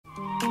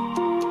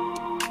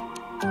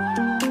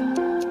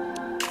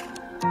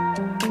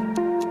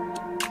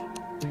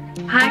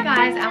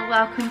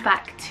welcome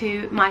back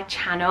to my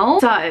channel.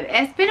 So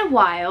it's been a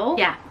while.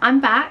 Yeah, I'm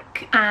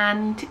back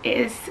and it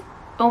is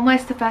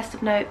almost the 1st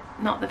of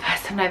not the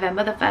 1st of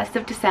November, the 1st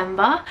of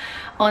December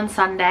on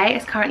Sunday.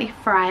 It's currently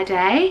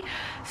Friday,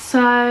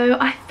 so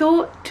I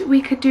thought we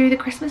could do the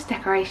Christmas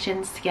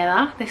decorations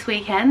together this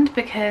weekend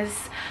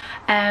because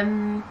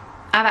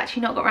I've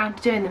actually not got around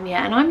to doing them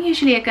yet, and I'm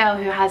usually a girl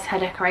who has her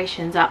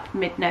decorations up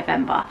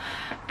mid-November,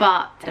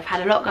 but I've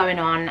had a lot going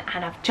on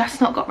and I've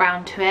just not got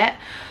round to it.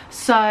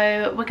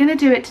 So we're going to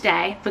do it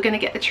today. We're going to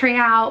get the tree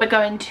out, we're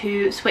going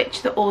to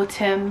switch the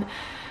autumn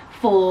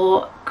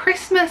for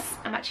Christmas.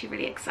 I'm actually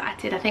really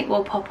excited. I think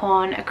we'll pop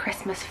on a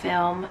Christmas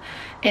film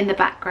in the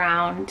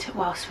background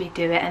whilst we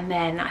do it, and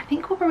then I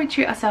think we'll probably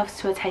treat ourselves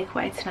to a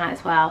takeaway tonight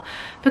as well,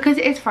 because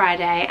it is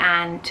Friday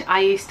and I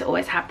used to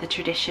always have the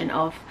tradition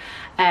of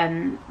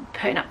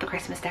putting up the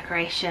Christmas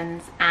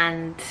decorations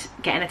and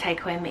getting a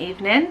takeaway in the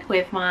evening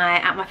with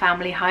at my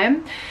family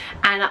home.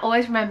 And I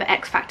always remember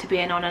X Factor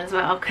being on as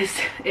well, because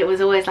it was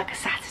always like a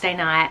Saturday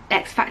night.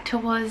 X Factor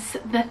was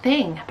the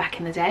thing back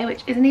in the day,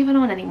 which isn't even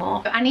on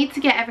anymore. I need to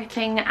get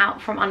everything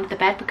out from under the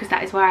bed because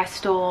that is where I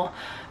store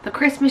the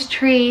Christmas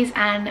trees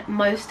and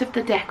most of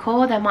the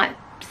decor. There might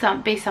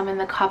be some in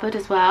the cupboard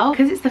as well,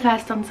 because it's the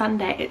first on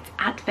Sunday. It's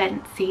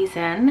Advent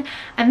season,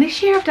 and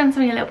this year I've done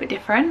something a little bit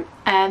different.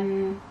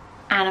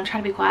 And I'm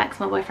trying to be quiet because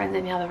my boyfriend's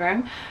in the other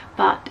room,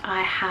 but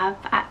I have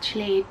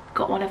actually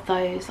got one of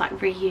those like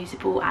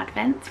reusable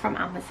Advents from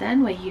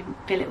Amazon where you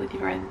fill it with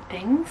your own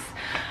things.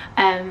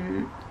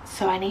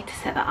 So I need to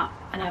set that up,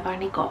 and I've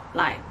only got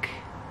like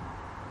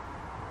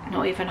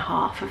not even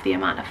half of the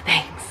amount of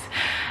things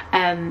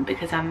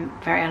because I'm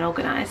very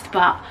unorganized.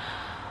 But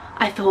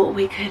I thought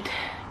we could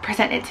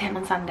present it to him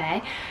on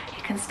Sunday.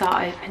 He can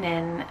start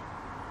opening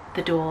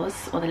the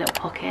doors or the little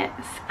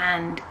pockets,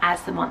 and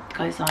as the month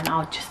goes on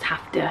I'll just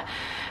have to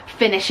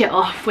finish it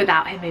off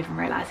without him even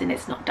realizing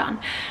it's not done.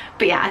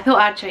 But yeah, I thought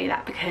I'd show you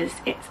that because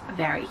it's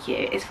very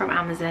cute. It's from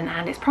Amazon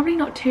and it's probably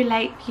not too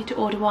late for you to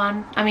order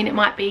one. I mean, it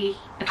might be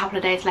a couple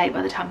of days late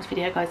by the time this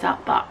video goes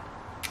up, but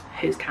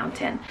who's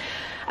counting?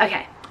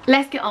 Okay,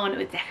 let's get on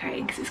with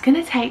decorating because it's going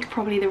to take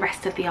probably the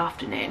rest of the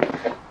afternoon.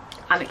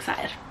 I'm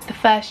excited. The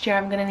first year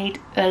I'm going to need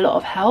a lot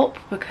of help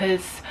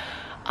because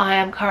I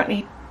am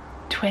currently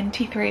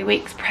 23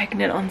 weeks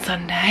pregnant on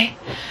Sunday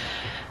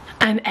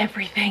and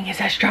everything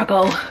is a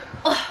struggle.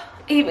 Oh,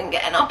 even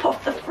getting up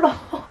off the floor.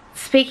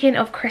 Speaking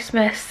of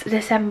Christmas,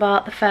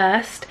 December the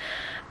 1st,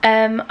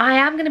 I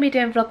am going to be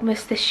doing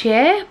Vlogmas this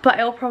year, but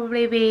it'll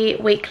probably be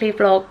weekly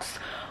vlogs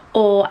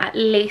or at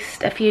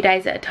least a few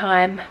days at a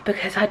time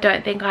because I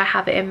don't think I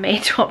have it in me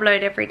to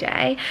upload every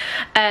day.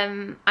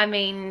 I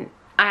mean,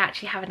 I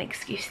actually have an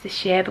excuse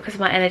this year because of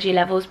my energy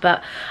levels,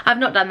 but I've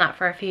not done that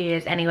for a few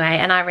years anyway,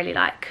 and I really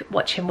like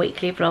watching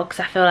weekly vlogs.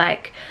 I feel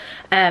like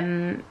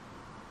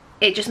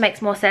it just makes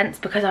more sense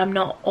because I'm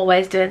not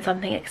always doing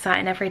something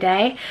exciting every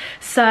day.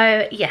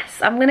 So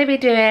yes, I'm going to be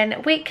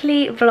doing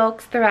weekly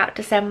vlogs throughout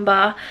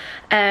December,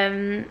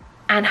 and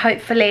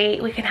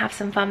hopefully we can have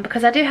some fun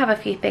because I do have a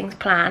few things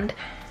planned.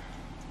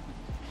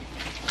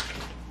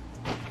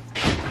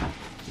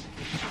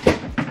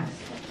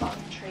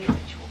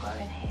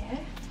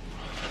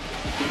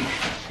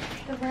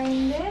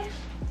 Reindeer.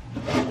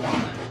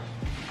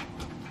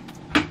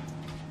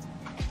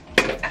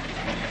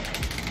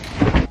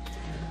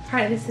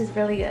 Right, this is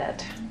really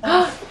good.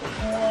 I'm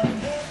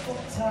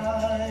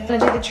gonna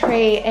do the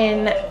tree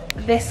in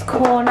this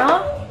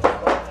corner,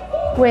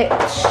 which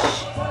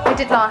we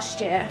did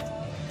last year.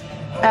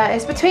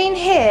 It's between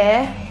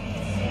here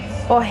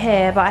or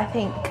here, but I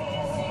think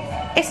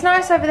it's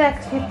nice over there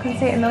because people can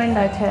see it in the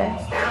window too.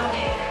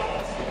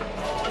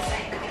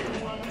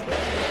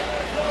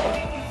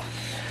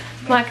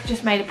 Mike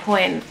just made a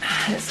point,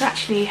 and it's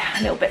actually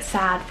a little bit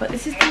sad, but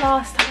this is the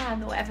last time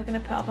that we're ever going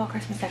to put up our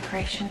Christmas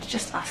decorations,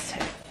 just us two.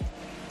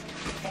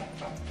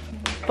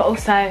 But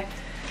also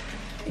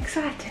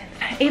exciting,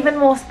 even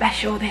more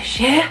special this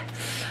year.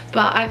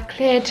 But we've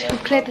cleared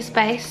the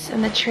space,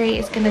 and the tree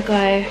is going to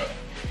go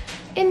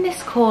in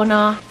this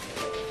corner.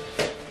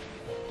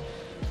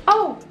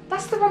 Oh,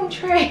 that's the wrong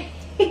tree.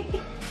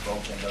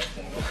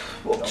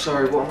 What?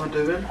 Sorry, what am I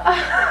doing?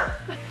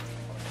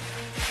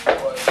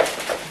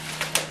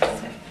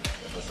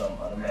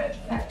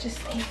 That just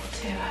needs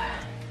to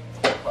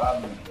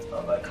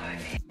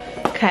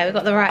okay, we've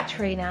got the right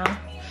tree now.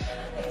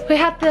 We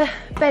had the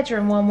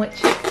bedroom one,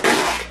 which is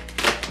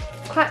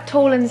quite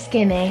tall and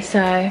skinny,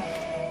 so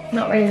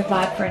not really the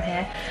vibe for in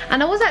here.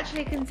 And I was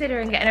actually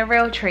considering getting a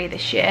real tree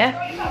this year,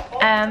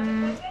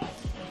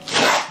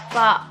 but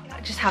I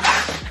just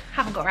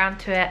haven't got around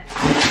to it.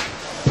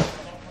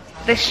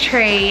 This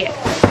tree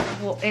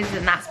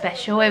isn't that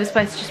special. It was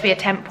supposed to just be a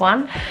temp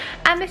one,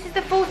 and this is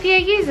the 4th year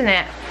using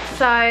it,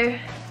 so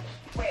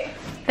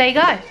there you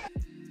go.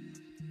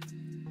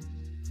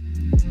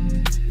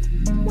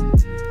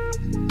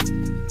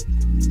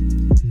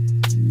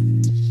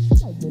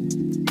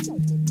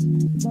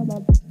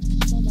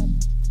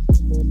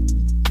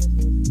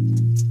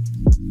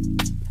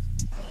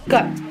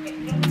 Go.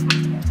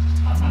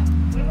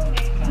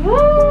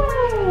 Woo!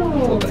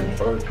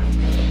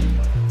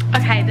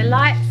 Okay, the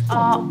lights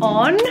are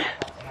on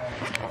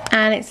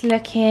and it's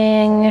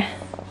looking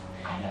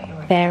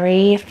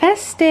very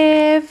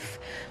festive.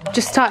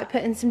 Just started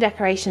putting some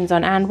decorations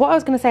on, and what I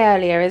was going to say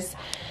earlier is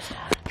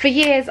for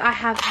years I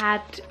have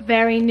had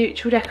very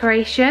neutral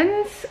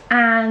decorations,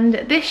 and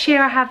this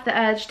year I have the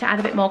urge to add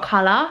a bit more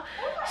colour.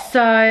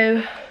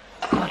 So,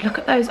 God, look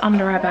at those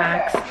under eye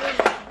bags.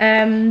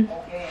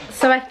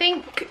 So I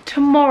think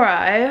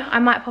tomorrow I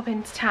might pop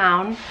into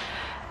town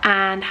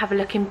and have a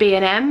look in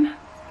B&M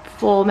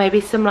for maybe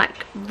some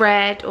like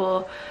red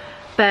or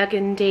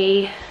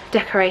burgundy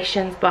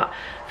decorations, but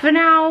for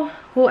now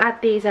we'll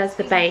add these as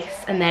the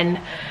base, and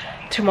then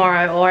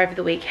tomorrow or over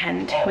the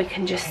weekend we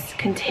can just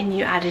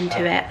continue adding to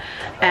it.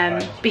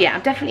 But yeah,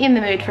 I'm definitely in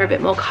the mood for a bit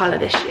more colour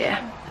this year,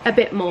 a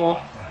bit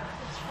more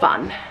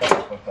fun.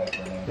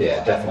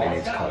 Yeah, it definitely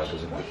needs colour,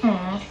 doesn't it?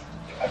 Mm.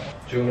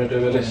 Do you want to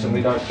do a list and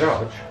we don't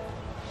judge?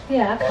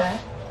 Yeah, okay.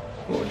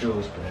 What would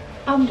yours be?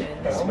 I'm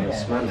doing this one.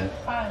 Smell it.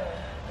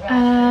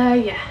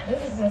 Yeah.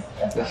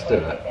 Let's do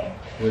it.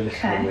 We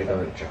listen and we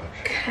don't judge.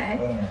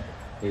 Okay.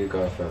 You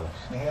go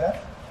first.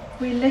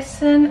 We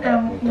listen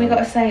and we got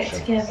to say it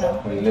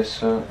together. We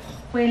listen.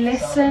 We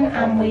listen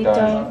and we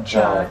don't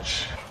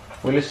judge.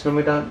 We listen and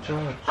we don't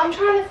judge. I'm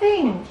trying to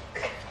think.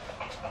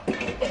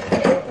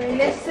 We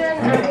listen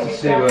and we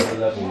See where don't. the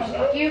levels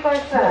are. You go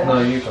first.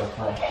 No, you go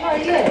first. No,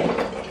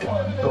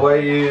 you. The way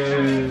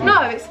you...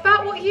 No, it's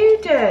about what you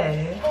do.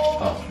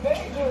 Oh.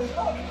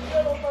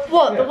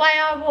 What? The way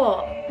I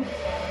what?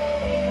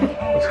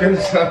 I was going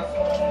to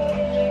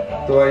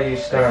say, the way you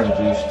stand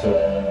used to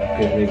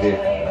give me the...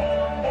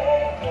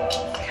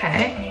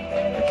 Okay.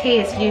 The key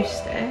is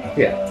used to.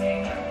 Yeah.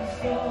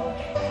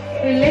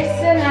 We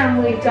listen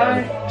and we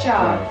don't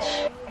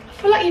judge. I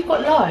feel like you've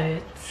got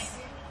loads.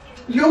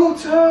 Your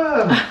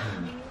turn!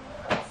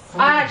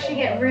 I actually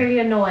get really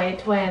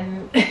annoyed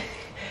when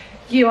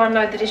you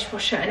unload the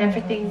dishwasher and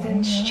everything's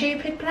in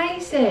stupid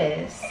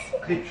places.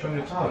 Keeps you on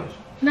your toes.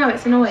 No,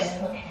 it's annoying.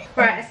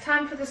 Right, it's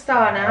time for the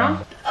star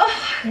now. Oh,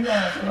 we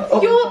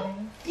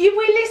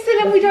listen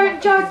and we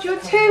don't judge. You're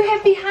too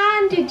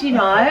heavy-handed, you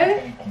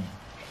know.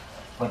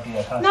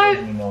 No.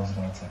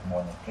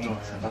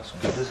 That's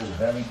good, isn't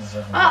it?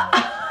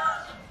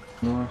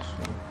 Nice.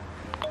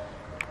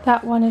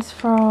 That one is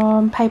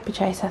from Paper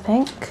Chase, I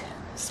think.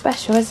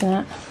 Special, isn't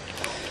it?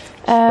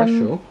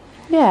 Special?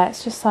 Yeah,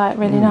 it's just like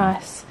really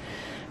nice.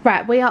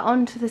 Right, we are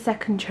on to the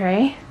second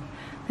tree.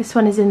 This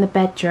one is in the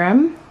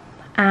bedroom.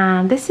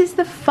 And this is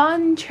the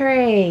fun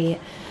tree.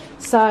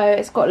 So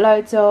it's got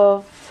loads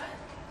of,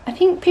 I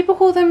think people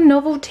call them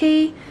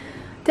novelty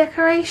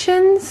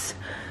decorations.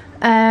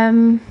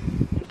 And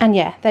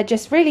yeah, they're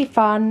just really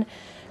fun,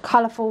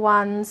 colourful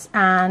ones,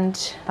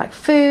 and like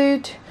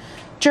food,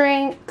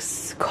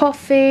 drinks,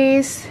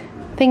 coffees,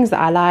 things that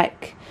I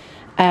like.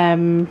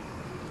 And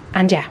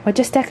yeah, we're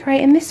just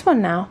decorating this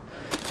one now.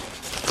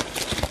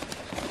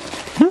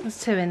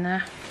 There's two in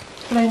there.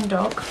 Lone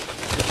dog.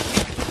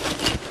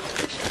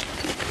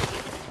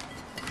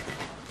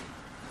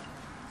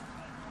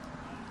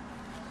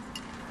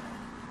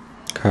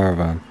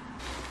 Caravan.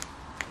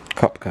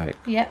 Cupcake.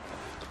 Yep.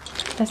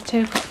 There's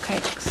two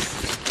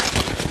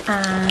cupcakes.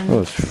 And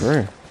Oh, it's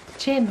free.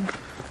 gin.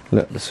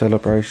 Let the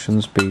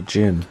celebrations be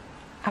gin.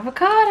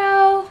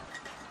 Avocado.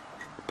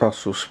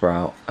 Brussels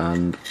sprout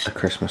and a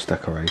Christmas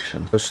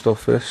decoration. Post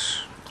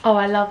office. Oh,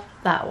 I love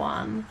that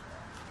one.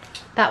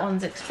 That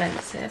one's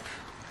expensive.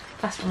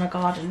 That's from a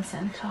garden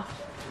centre.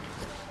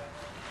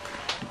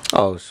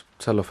 Oh, it's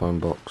a telephone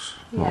box,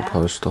 not Yeah. a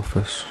post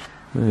office.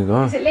 There you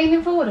go. Is it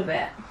leaning forward a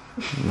bit?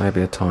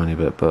 Maybe a tiny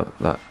bit, but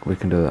that we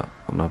can do that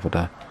another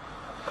day.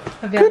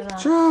 Have you had Good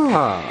enough?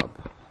 job.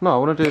 No, I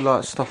want to do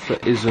like stuff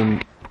that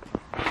isn't.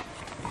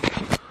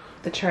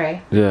 The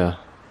tree. Yeah,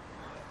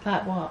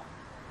 Like what?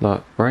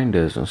 like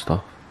reindeers and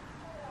stuff.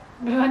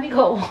 We've only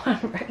got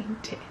one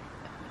reindeer.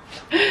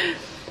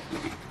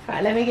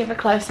 Right, let me give a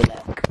closer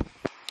look.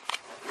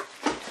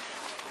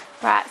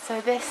 Right, so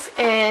this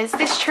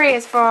tree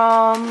is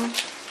from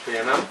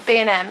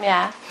B&M,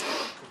 yeah.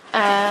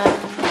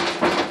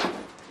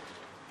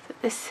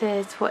 This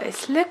is what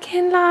it's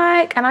looking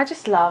like, and I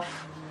just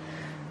love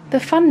the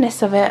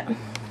funness of it.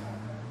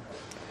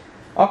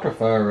 I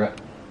prefer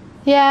it.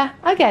 Yeah,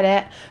 I get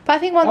it, but I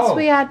think once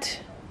we add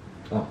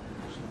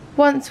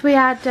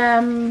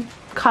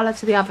colour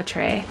to the other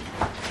tree,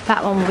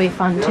 that one will be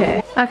fun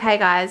too. Okay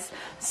guys,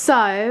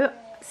 so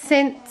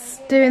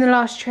since doing the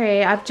last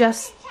tree, I've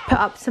just put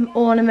up some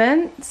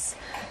ornaments.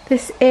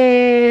 This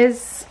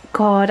is,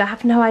 God, I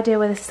have no idea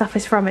where this stuff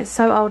is from. It's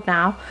so old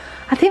now.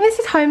 I think this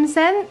is Home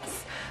Sense.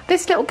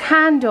 This little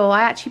candle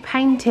I actually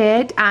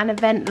painted at an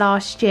event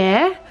last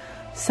year,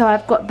 so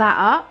I've got that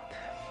up.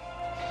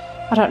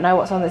 I don't know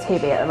what's on the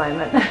TV at the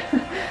moment.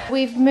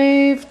 We've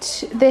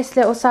moved this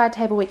little side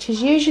table, which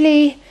is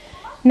usually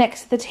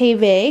next to the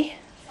TV,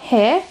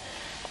 here.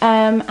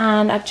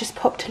 And I've just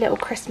popped a little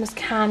Christmas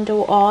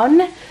candle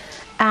on.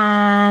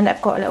 And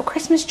I've got a little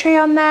Christmas tree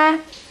on there.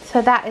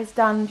 So that is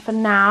done for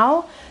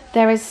now.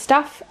 There is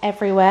stuff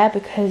everywhere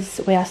because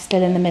we are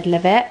still in the middle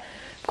of it.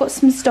 I've got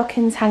some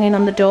stockings hanging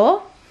on the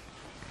door.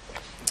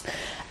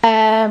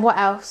 What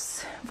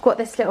else? We've got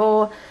this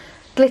little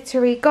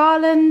glittery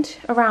garland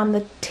around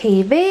the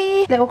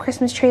TV. Little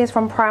Christmas tree is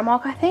from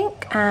Primark, I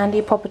think, and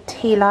you pop a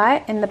tea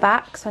light in the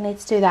back, so I need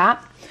to do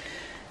that.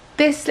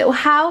 This little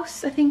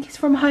house, I think, is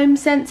from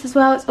HomeSense as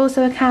well. It's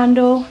also a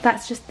candle.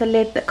 That's just the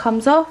lid that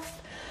comes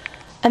off.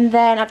 And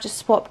then I've just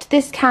swapped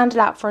this candle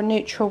out for a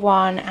neutral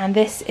one, and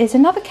this is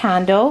another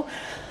candle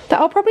that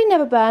I'll probably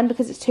never burn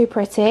because it's too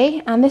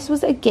pretty, and this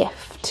was a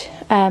gift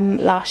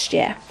last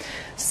year.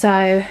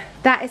 So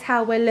that is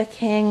how we're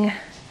looking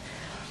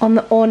on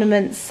the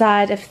ornament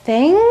side of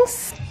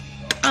things.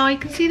 Oh, you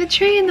can see the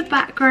tree in the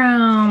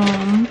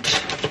background.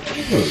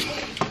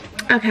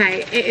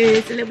 Okay, it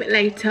is a little bit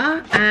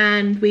later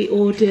and we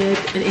ordered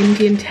an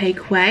Indian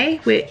takeaway,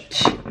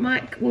 which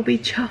Mike will be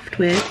chuffed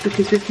with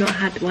because we've not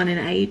had one in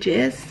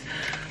ages.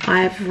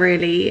 I have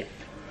really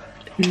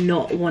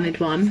not wanted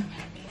one.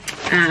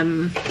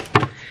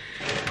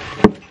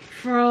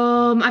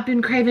 I've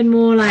been craving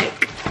more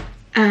like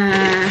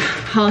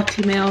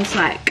hearty meals,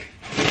 like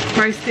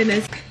roast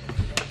dinners.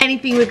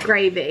 Anything with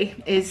gravy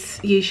is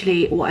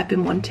usually what I've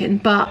been wanting,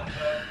 but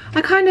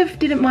I kind of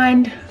didn't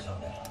mind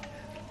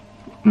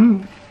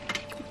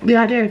the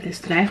idea of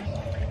this today.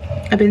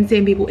 I've been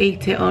seeing people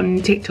eat it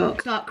on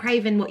TikTok. Start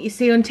craving what you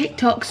see on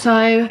TikTok, so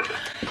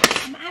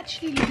I'm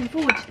actually looking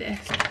forward to this.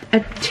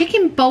 A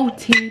chicken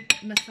balti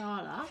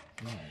masala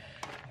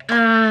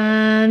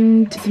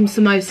and some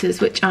samosas,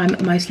 which I'm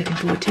most looking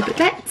forward to. But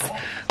let's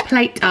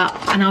plate up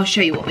and I'll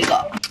show you what we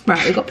got.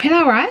 Right, we've got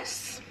pilau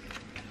rice.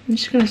 I'm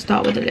just going to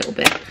start with a little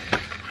bit.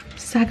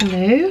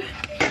 Sagaloo.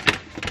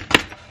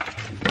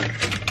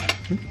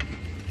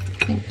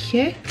 Thank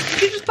you.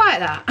 Did you just bite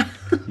that?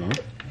 No.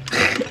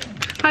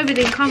 Hope it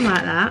didn't come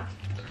like that.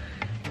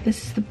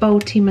 This is the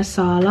balti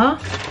masala.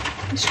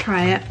 Let's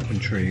try it. I'm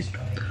intrigued.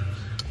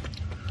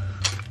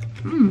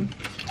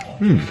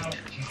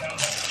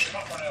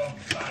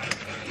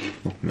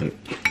 Oh, mate.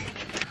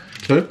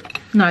 Two?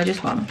 No,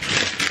 just one.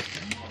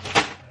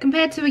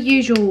 Compared to a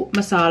usual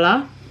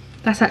masala,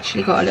 that's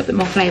actually got a little bit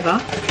more flavour. I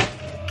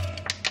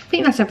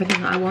think that's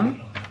everything that I want.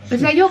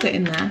 Is there yogurt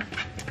in there?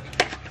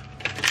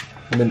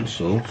 Mint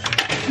sauce.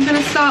 I'm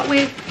going to start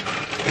with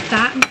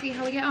that and see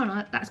how we get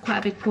on. That's quite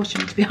a big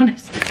portion, to be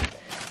honest.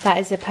 That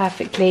is a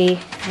perfectly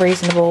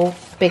reasonable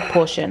big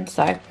portion.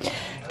 So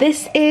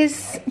this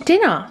is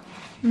dinner.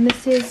 And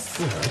this is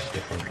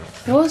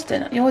yours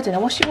dinner. Your dinner.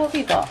 What have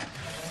you got?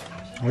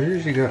 I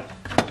usually get,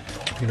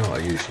 you know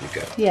what I usually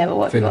get? Yeah, but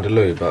what have you got?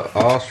 Vindaloo, but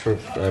I asked for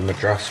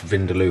Madras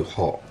Vindaloo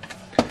hot.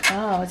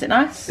 Oh, is it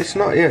nice? It's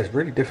not, yeah, it's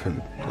really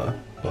different though,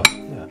 but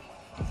yeah.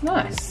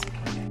 Nice.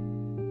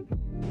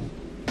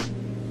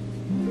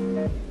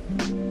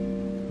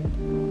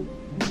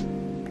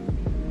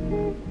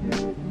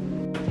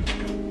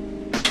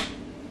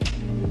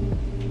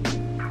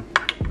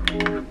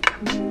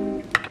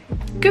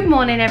 Good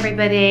morning,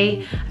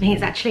 everybody. I think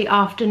it's actually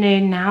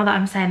afternoon now that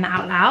I'm saying that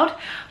out loud,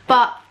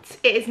 but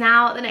it is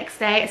now the next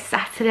day. It's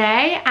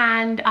Saturday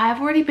and I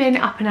have already been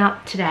up and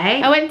out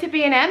today. I went to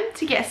B&M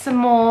to get some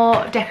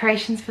more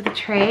decorations for the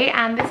tree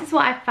and this is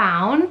what I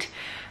found.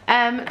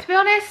 To be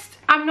honest,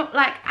 I'm not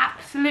like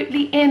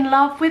absolutely in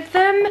love with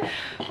them,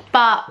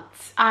 but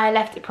I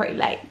left it pretty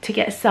late to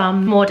get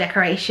some more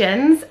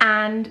decorations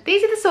and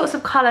these are the sorts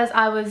of colours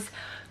I was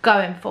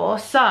going for.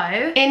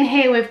 So in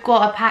here we've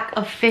got a pack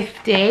of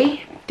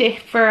 50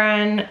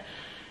 different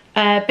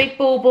big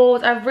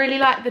baubles. I really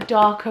like the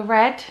darker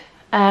red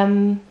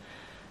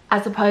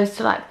as opposed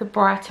to like the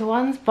brighter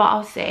ones, but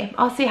I'll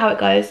see how it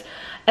goes.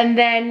 And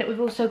then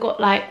we've also got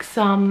like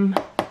some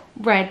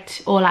red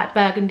or like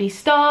burgundy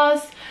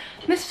stars.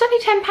 And this was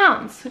only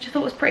 £10, which I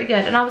thought was pretty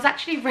good. And I was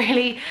actually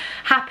really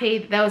happy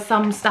that there was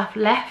some stuff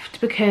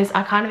left because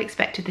I kind of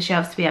expected the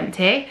shelves to be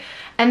empty.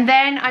 And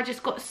then I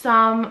just got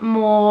some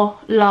more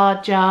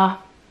larger,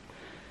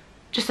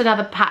 just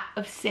another pack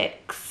of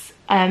 6,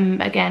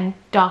 again,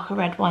 darker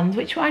red ones,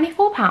 which were only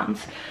 £4.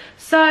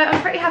 So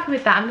I'm pretty happy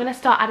with that. I'm gonna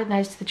start adding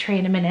those to the tree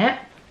in a minute.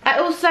 I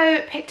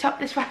also picked up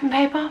this wrapping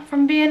paper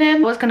from B&M. I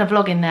was gonna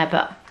vlog in there,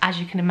 but as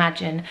you can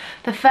imagine,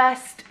 the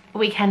first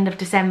weekend of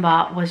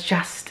December was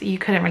just, you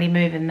couldn't really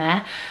move in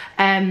there.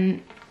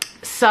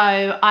 So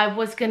I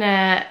was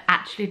gonna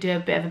actually do a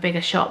bit of a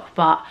bigger shop,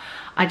 but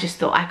I just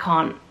thought I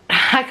can't,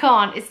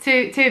 it's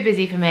too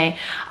busy for me.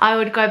 I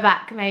would go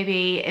back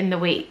maybe in the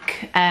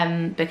week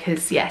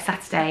because yeah,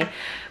 Saturday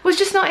was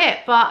just not it.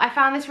 But I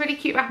found this really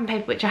cute wrapping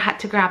paper which I had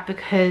to grab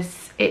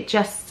because it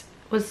just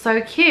was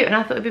so cute and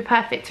I thought it'd be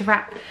perfect to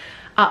wrap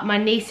up my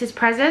niece's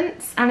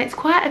presents, and it's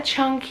quite a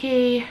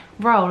chunky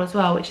roll as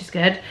well, which is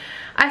good.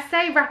 I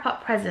say wrap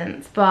up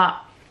presents, but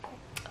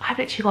I've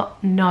literally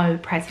got no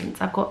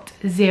presents. I've got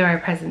 0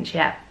 presents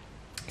yet.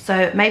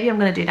 So maybe I'm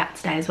gonna do that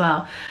today as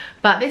well.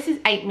 But this is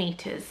 8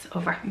 meters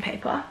of wrapping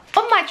paper.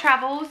 On my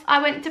travels,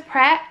 I went to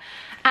Pret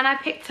and I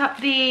picked up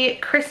the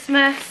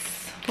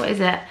Christmas, what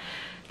is it?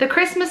 The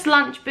Christmas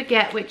lunch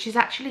baguette, which is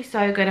actually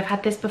so good. I've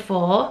had this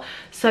before.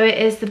 So it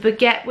is the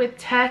baguette with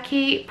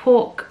turkey,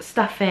 pork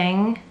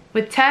stuffing,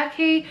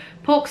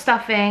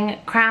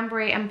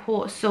 cranberry and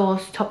port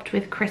sauce topped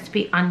with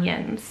crispy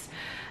onions.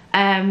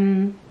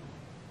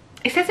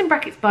 It says in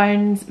brackets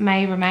bones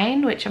may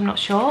remain, which I'm not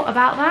sure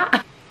about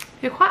that.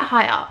 You're quite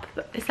high up,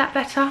 but is that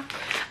better?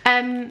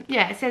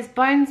 Yeah, it says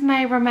bones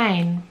may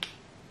remain.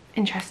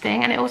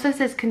 Interesting. And it also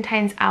says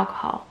contains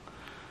alcohol,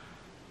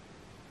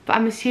 but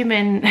I'm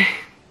assuming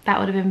that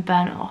would have been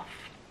burnt off.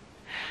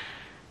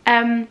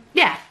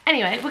 Yeah,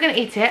 anyway, we're gonna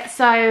eat it.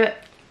 So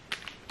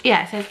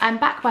yeah, it says I'm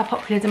back by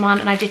popular demand,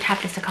 and I did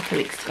have this a couple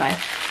of weeks ago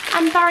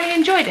and thoroughly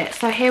enjoyed it,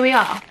 so here we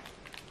are.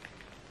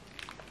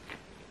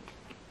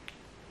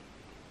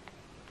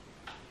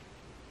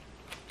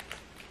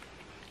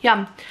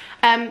 Yum.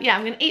 Yeah,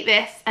 I'm gonna eat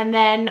this and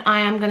then I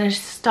am gonna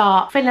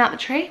start filling out the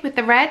tree with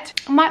the red.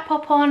 I might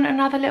pop on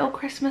another little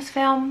Christmas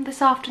film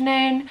this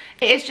afternoon.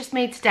 It is just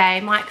me today.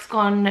 Mike's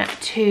gone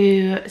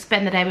to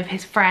spend the day with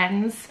his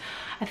friends.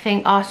 I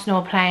think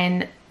Arsenal are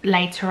playing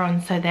later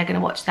on, so they're gonna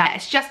watch that.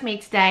 It's just me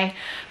today,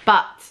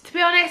 but to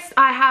be honest,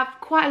 I have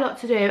quite a lot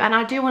to do, and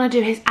I do want to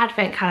do his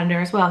advent calendar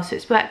as well, so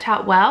it's worked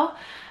out well,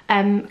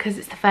 because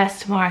it's the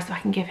first tomorrow, so I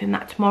can give him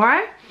that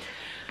tomorrow.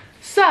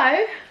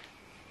 So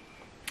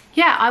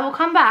yeah, I will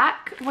come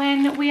back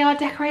when we are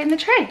decorating the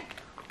tree.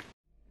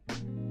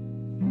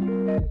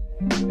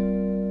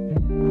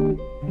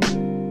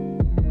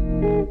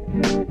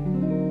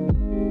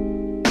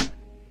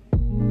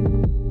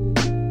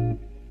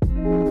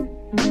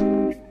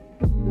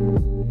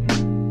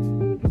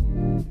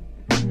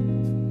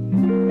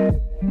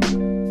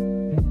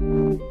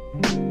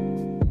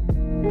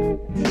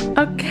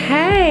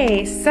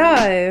 Okay, so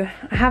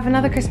I have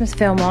another Christmas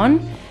film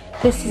on.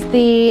 This is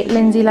the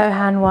Lindsay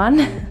Lohan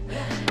one.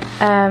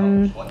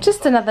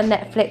 Just another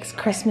Netflix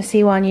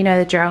Christmassy one, you know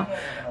the drill.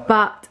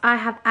 But I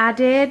have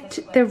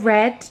added the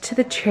red to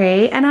the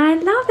tree and I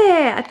love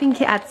it. I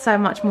think it adds so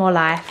much more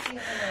life.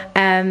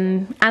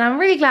 And I'm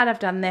really glad I've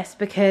done this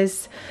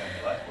because,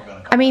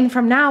 I mean,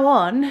 from now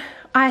on,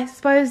 I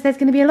suppose there's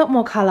going to be a lot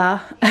more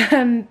colour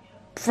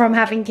from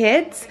having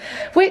kids,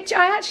 which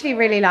I actually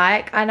really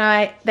like. I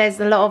know there's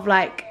a lot of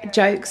like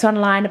jokes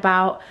online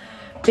about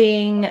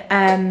being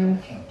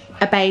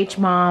a beige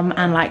mom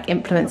and like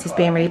influencers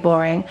being really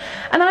boring,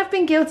 and I've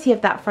been guilty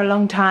of that for a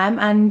long time,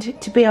 and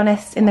to be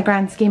honest, in the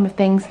grand scheme of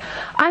things,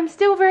 I'm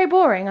still very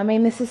boring. I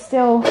mean, this is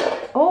still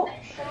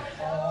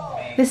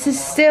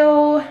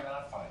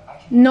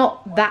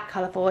not that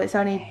colourful, it's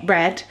only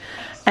red.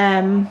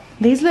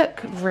 These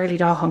look really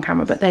dark on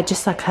camera, but they're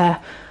just like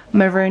a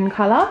maroon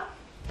colour.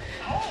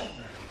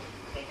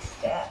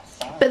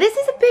 But this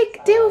is a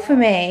big deal for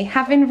me,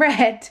 having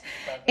red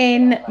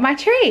in my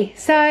tree.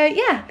 So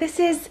yeah, this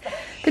is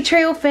the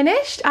tree all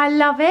finished. I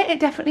love it. It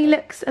definitely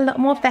looks a lot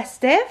more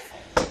festive.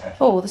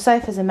 Oh, the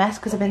sofa's a mess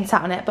because I've been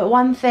sat on it. But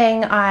one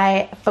thing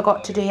I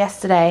forgot to do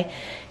yesterday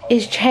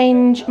is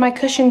change my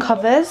cushion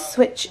covers,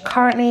 which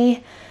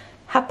currently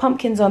have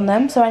pumpkins on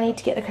them. So I need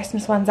to get the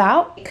Christmas ones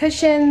out.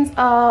 Cushions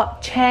are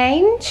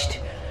changed.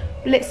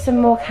 Lit some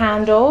more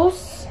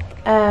candles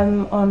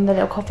on the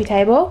little coffee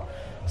table.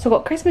 So I've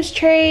got Christmas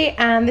tree,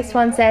 and this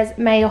one says,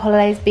 may your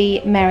holidays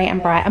be merry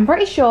and bright. I'm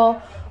pretty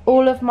sure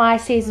all of my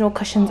seasonal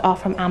cushions are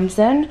from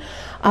Amazon.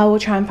 I will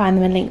try and find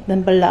them and link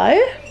them below.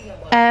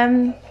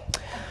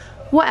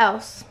 What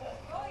else?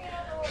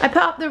 I put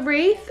up the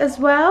wreath as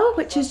well,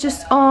 which is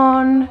just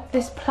on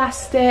this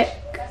plastic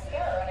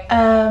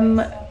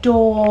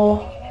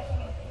door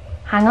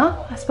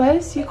hanger, I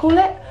suppose you call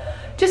it.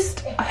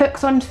 Just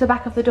hooks onto the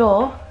back of the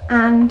door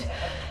and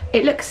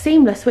it looks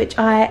seamless, which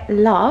I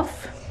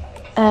love.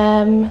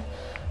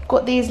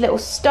 Got these little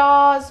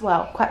stars,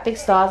 well, quite big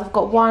stars. I've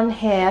got one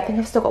here. I think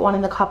I've still got one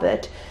in the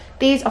cupboard.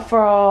 These are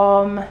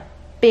from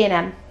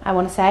B&M, I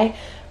want to say,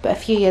 but a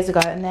few years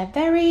ago, and they're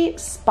very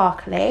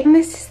sparkly. And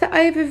this is the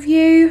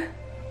overview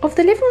of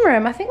the living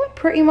room. I think we're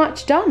pretty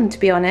much done, to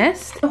be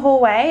honest. In the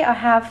hallway, I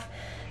have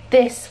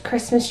this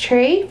Christmas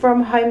tree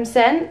from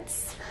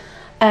HomeSense.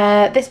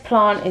 This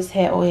plant is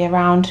here all year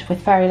round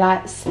with fairy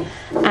lights.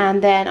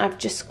 And then I've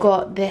just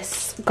got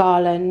this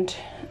garland,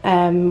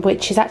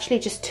 which is actually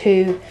just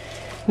two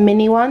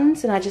mini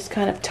ones, and I just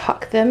kind of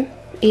tuck them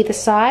either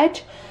side.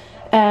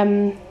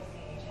 I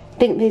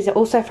think these are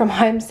also from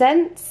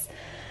HomeSense,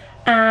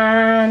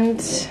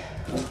 and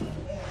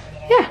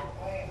yeah,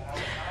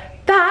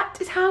 that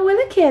is how we're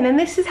looking, and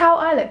this is how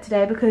I look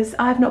today because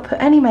I've not put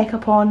any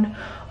makeup on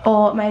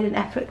or made an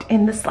effort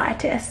in the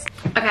slightest.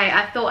 Okay,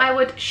 I thought I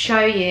would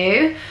show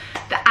you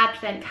the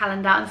advent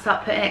calendar and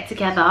start putting it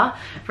together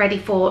ready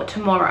for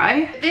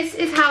tomorrow. This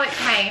is how it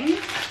came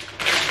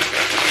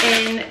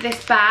in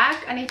this bag.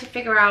 I need to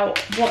figure out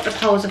what the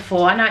poles are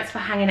for. I know it's for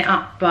hanging it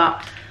up,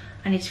 but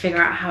I need to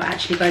figure out how it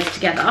actually goes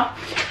together.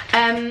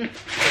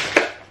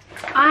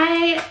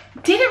 I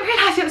didn't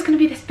realise it was going to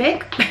be this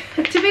big,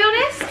 to be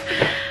honest,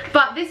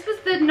 but this was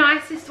the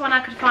nicest one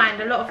I could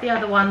find. A lot of the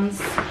other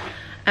ones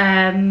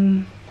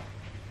I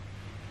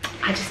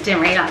just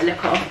didn't really like the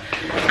look of,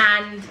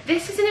 and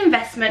this is an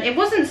investment. It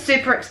wasn't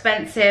super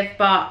expensive,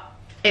 but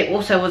it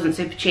also wasn't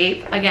super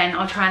cheap. Again,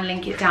 I'll try and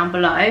link it down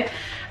below.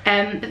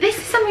 But this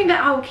is something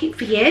that I will keep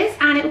for years,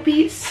 and it will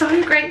be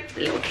so great for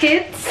the little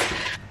kids.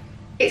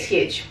 It's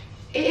huge.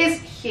 It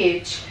is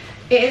huge.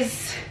 It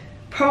is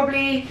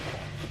probably,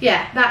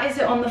 yeah, that is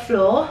it on the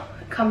floor.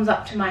 It comes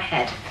up to my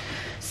head.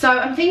 So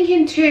I'm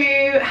thinking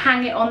to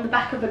hang it on the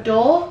back of a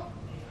door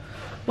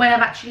when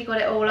I've actually got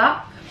it all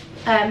up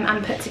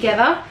and put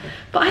together.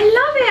 But I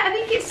love it. I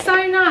think it's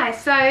so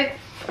nice. So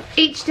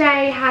each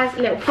day has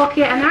a little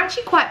pocket, and they're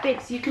actually quite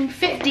big, so you can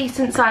fit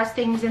decent sized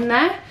things in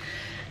there.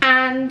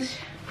 And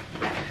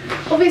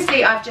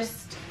obviously I've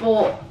just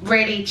bought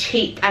really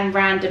cheap and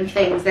random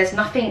things. There's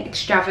nothing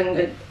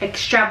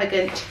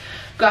extravagant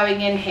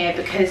going in here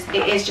because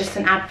it is just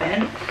an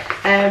advent.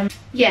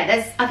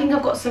 Yeah, I think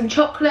I've got some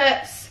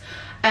chocolates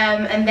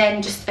and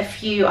then just a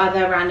few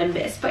other random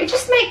bits, but it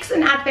just makes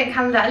an advent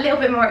calendar a little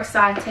bit more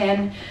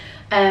exciting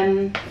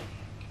than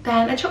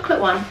a chocolate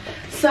one.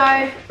 So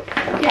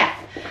yeah,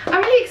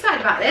 I'm really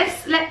excited about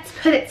this. Let's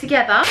put it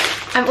together.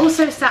 I'm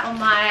also sat on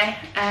my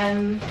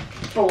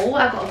ball.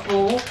 I've got a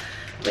ball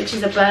which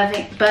is a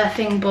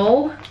birthing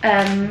ball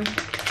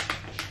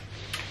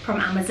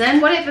from Amazon.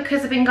 Got it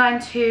because I've been going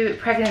to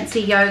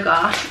pregnancy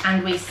yoga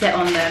and we sit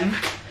on them.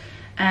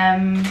 I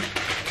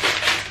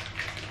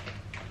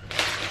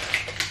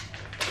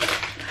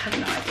have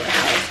no idea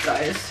how this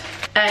goes.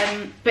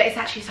 But it's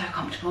actually so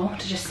comfortable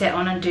to just sit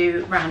on and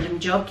do random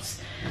jobs,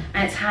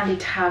 and it's handy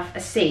to have a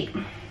seat.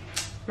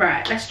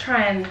 Right, let's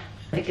try and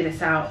figure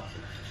this out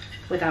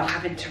without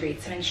having to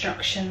read some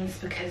instructions,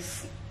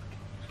 because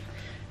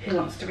who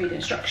wants to read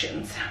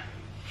instructions?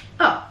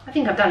 Oh, I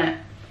think I've done it.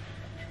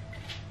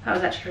 That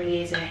was actually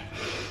really easy.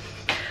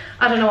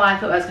 I don't know why I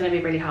thought that was going to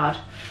be really hard.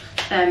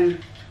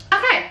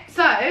 Okay,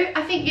 so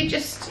I think you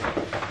just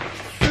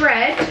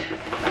thread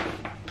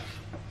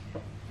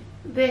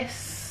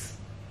this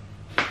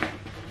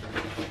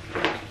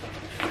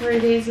through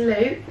these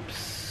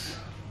loops.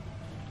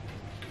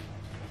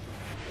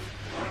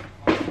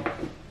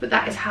 But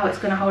that is how it's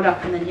going to hold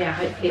up, and then yeah,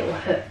 hopefully it will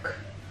hook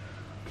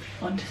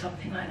onto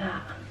something like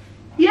that.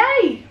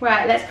 Yay!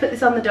 Right, let's put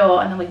this on the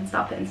door and then we can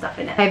start putting stuff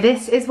in it. Okay,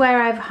 this is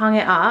where I've hung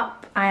it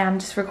up. I am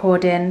just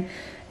recording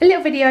a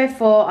little video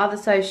for other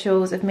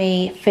socials of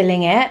me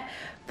filling it.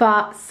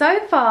 But so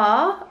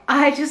far,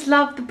 I just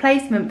love the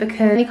placement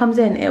because when he comes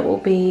in, it will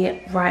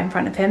be right in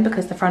front of him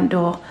because the front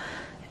door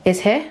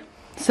is here.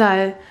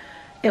 So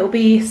it will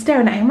be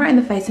staring at him right in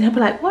the face and he'll be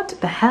like, what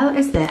the hell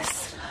is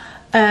this?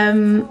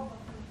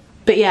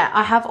 But yeah,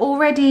 I have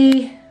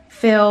already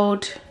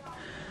filled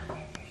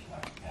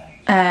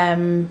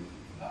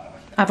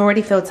I've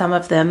already filled some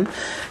of them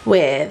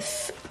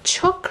with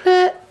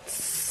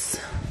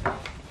chocolates.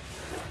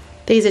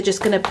 These are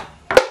just gonna,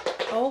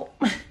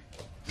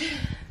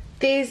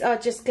 these are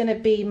just gonna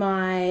be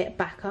my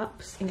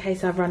backups in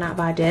case I've run out of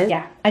ideas.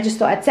 Yeah, I just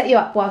thought I'd set you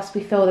up whilst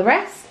we fill the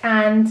rest,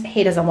 and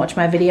he doesn't watch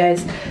my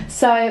videos,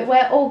 so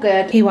we're all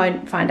good. He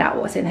won't find out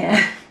what's in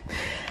here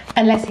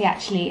unless he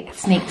actually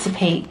sneaks a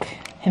peek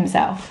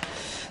himself.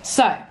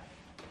 So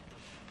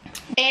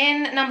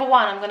in number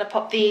one, I'm going to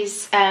pop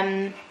these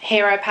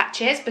hero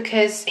patches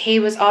because he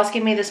was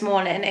asking me this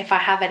morning if I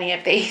have any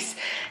of these.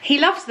 He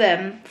loves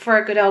them for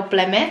a good old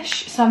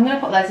blemish, so I'm going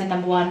to put those in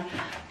number one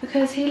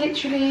because he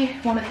literally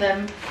wanted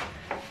them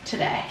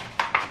today.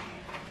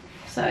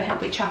 So he'll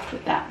be chuffed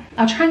with that.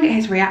 I'll try and get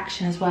his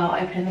reaction as well,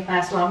 opening the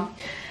first one.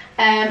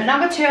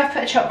 Number two, I've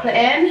put a chocolate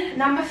in.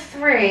 Number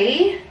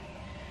three,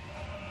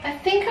 I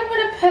think I'm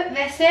gonna put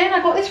this in.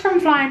 I got this from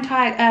Flying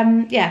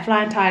Tiger. Yeah,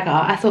 Flying Tiger.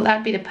 I thought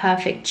that'd be the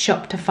perfect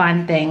shop to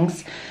find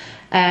things.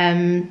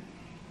 And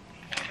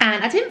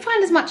I didn't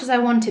find as much as I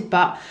wanted,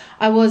 but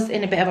I was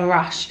in a bit of a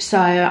rush, so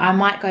I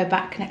might go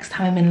back next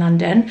time I'm in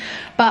London.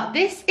 But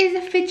this is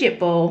a fidget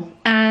ball,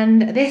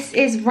 and this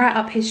is right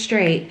up his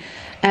street.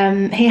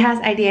 He has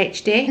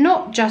ADHD,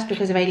 not just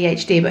because of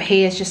ADHD, but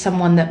he is just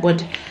someone that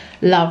would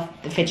love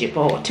the fidget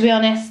ball. To be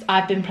honest,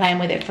 I've been playing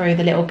with it through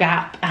the little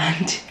gap,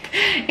 and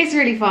it's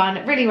really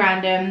fun, really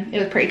random. It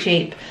was pretty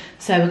cheap.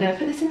 So we're gonna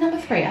put this in number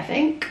three, I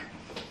think.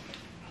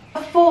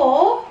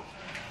 Four,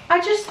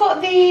 I just got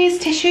these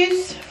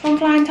tissues from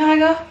Flying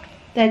Tiger.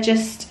 They're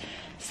just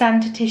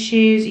Santa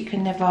tissues. You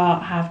can never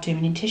have too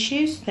many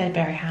tissues. They're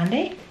very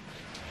handy.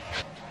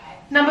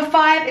 Number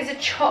five is a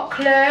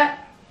chocolate.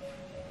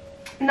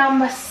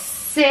 Number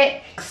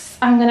six,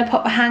 I'm gonna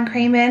pop a hand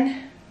cream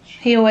in.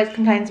 He always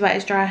complains about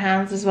his dry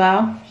hands as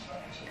well.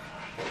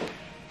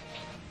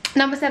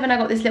 Number seven, I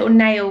got this little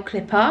nail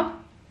clipper.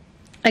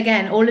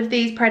 Again, all of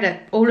these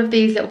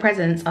little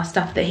presents are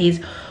stuff that he's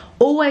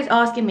always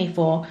asking me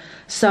for.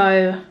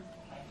 So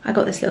I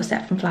got this little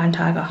set from Flying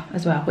Tiger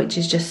as well, which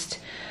is just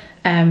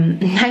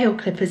nail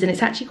clippers, and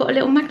it's actually got a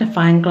little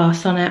magnifying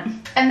glass on it.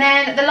 And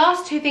then the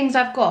last two things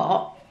I've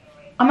got,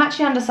 I'm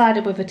actually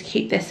undecided whether to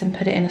keep this and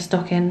put it in a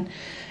stocking,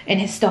 in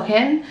his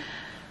stocking.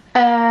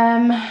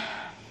 I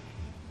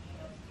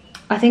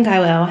think I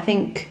will. I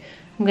think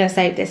I'm gonna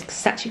save this because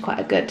it's actually quite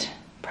a good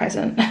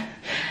present.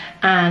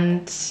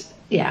 And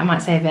yeah, I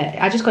might save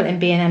it. I just got it in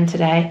B&M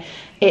today.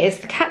 It is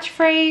the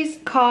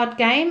catchphrase card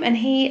game, and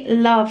he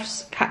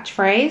loves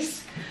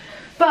catchphrase.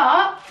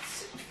 But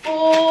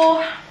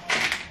for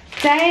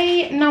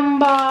day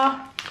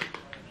number,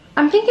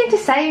 I'm thinking to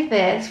save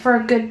this for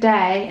a good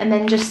day and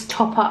then just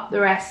top up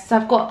the rest. So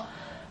I've got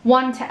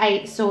 1 to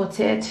 8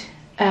 sorted,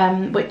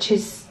 which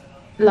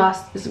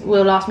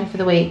will last me for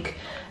the week,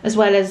 as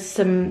well as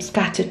some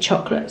scattered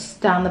chocolates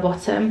down the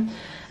bottom.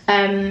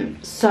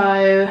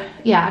 So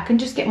yeah, I can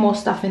just get more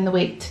stuff in the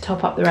week to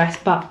top up the rest,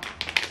 but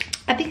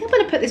I think I'm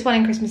going to put this one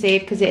in Christmas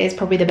Eve because it is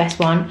probably the best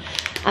one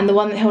and the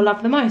one that he'll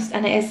love the most,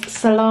 and it is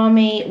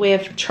salami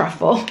with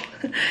truffle.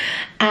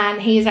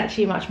 And he is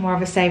actually much more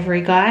of a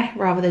savoury guy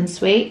rather than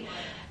sweet.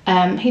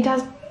 He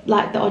does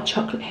like the odd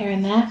chocolate here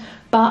and there,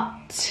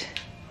 but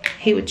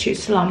he would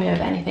choose salami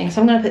over anything. So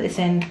I'm going to put this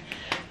in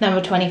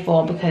number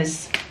 24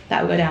 because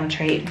that will go down a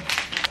treat.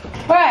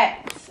 Right,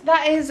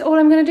 that is all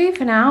I'm going to do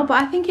for now,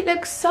 but I think it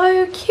looks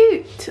so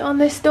cute on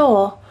this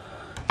door.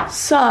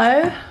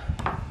 So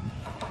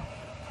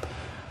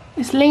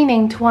it's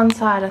leaning to one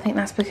side. I think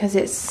that's because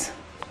it's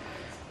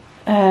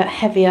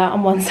heavier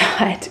on one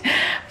side.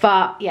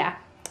 But yeah,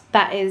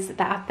 that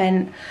have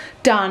been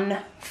done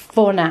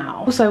for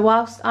now. Also,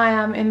 whilst I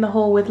am in the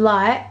hall with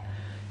Light,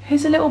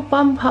 here's a little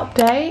bump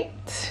update.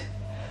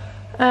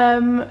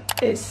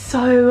 It's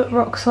so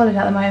rock solid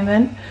at the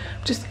moment.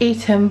 I've just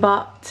eaten,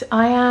 but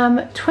I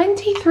am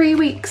 23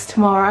 weeks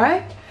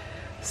tomorrow.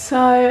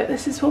 So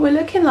this is what we're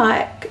looking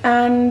like.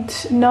 And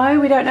no,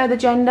 we don't know the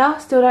gender,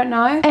 still don't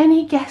know.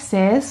 Any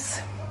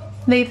guesses?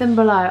 Leave them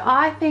below.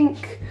 I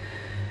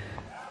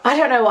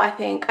don't know what I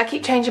think. I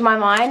keep changing my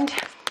mind.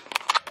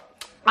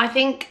 I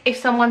think if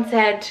someone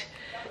said,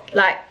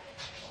 like,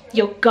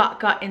 your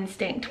gut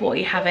instinct, what are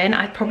you having,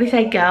 I'd probably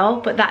say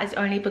girl, but that is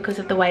only because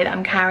of the way that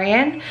I'm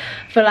carrying.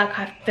 I feel like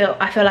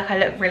I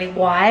look really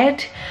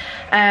wide,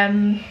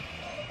 and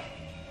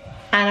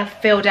I've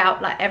filled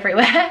out like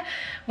everywhere,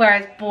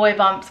 whereas boy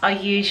bumps are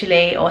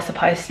usually, or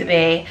supposed to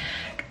be,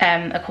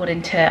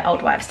 according to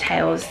old wives'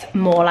 tales,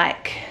 more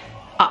like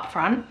up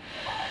front.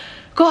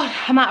 God,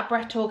 I'm out of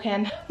breath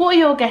talking. What are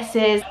your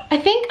guesses? I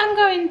think I'm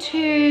going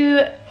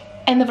to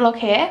end the vlog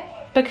here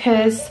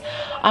because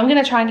I'm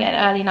gonna try and get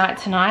an early night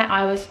tonight.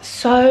 I was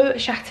so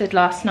shattered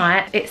last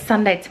night. It's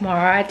Sunday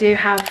tomorrow. I do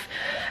have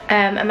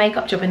a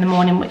makeup job in the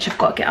morning, which I've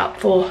got to get up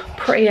for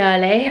pretty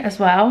early as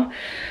well.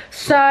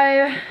 So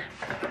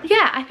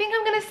yeah, I think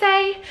I'm gonna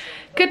say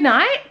good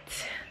night.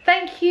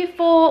 Thank you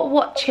for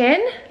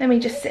watching. Let me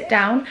just sit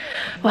down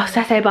whilst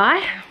I say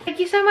bye. Thank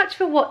you so much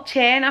for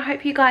watching. I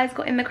hope you guys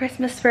got in the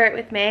Christmas spirit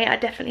with me. I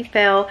definitely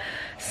feel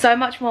so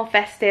much more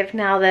festive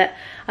now that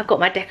I've got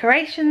my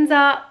decorations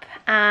up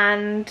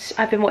and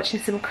I've been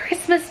watching some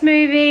Christmas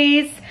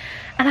movies,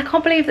 and I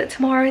can't believe that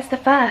tomorrow is the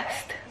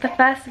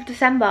 1st of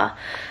December.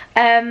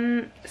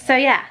 So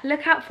yeah,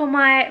 look out for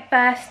my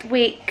first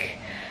week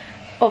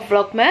of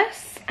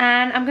Vlogmas,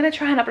 and I'm gonna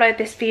try and upload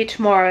this for you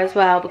tomorrow as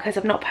well because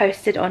I've not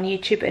posted on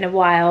YouTube in a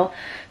while.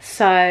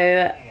 So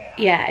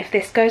yeah, if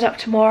this goes up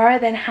tomorrow,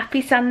 then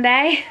happy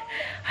Sunday.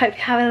 Hope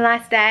you're having a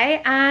nice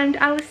day, and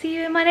I will see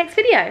you in my next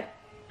video.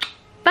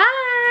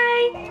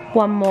 Bye!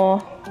 One more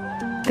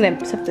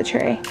glimpse of the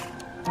tree.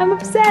 I'm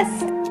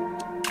obsessed.